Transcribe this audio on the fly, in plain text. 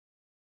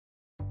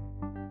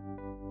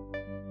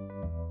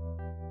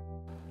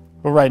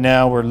Well, right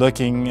now we're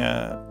looking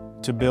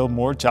to build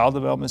more child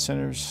development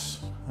centers,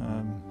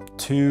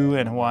 2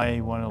 in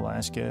Hawaii, 1 in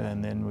Alaska,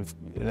 and then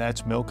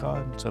that's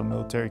MILCON, so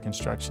military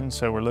construction.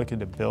 So we're looking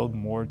to build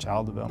more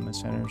child development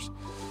centers.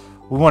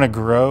 We want to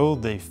grow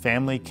the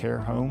family care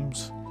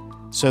homes.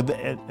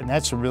 And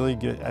that's a really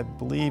good, I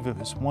believe it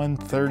was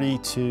 130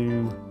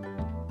 to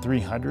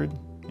 300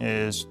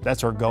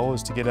 that's our goal,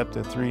 is to get up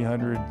to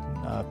 300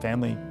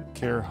 family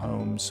care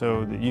homes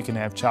so that you can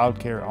have child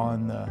care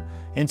on the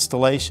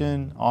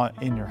installation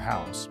in your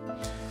house.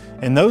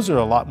 And those are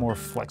a lot more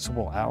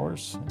flexible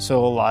hours.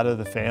 So a lot of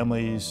the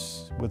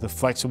families with a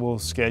flexible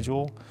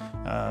schedule,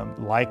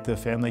 like the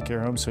family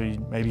care home, so you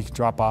maybe can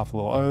drop off a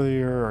little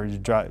earlier or you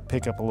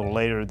pick up a little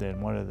later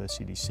than one of the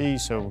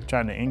CDCs. So we're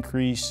trying to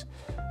increase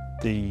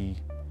the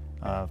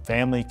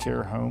family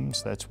care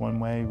homes. That's one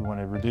way. We want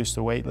to reduce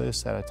the wait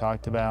list that I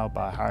talked about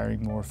by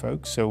hiring more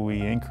folks. So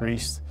we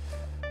increased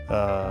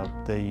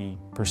the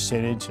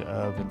percentage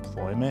of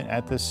employment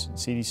at the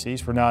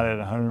CDCs. We're not at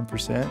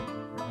 100%,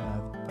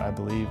 I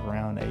believe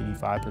around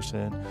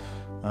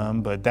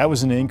 85%, but that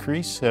was an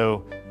increase.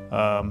 So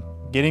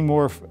getting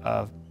more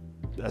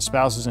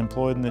spouses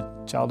employed in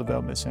the child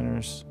development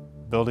centers,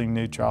 building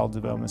new child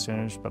development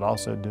centers, but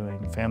also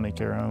doing family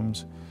care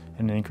homes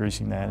and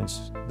increasing that.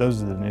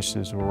 Those are the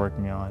initiatives we're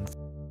working on.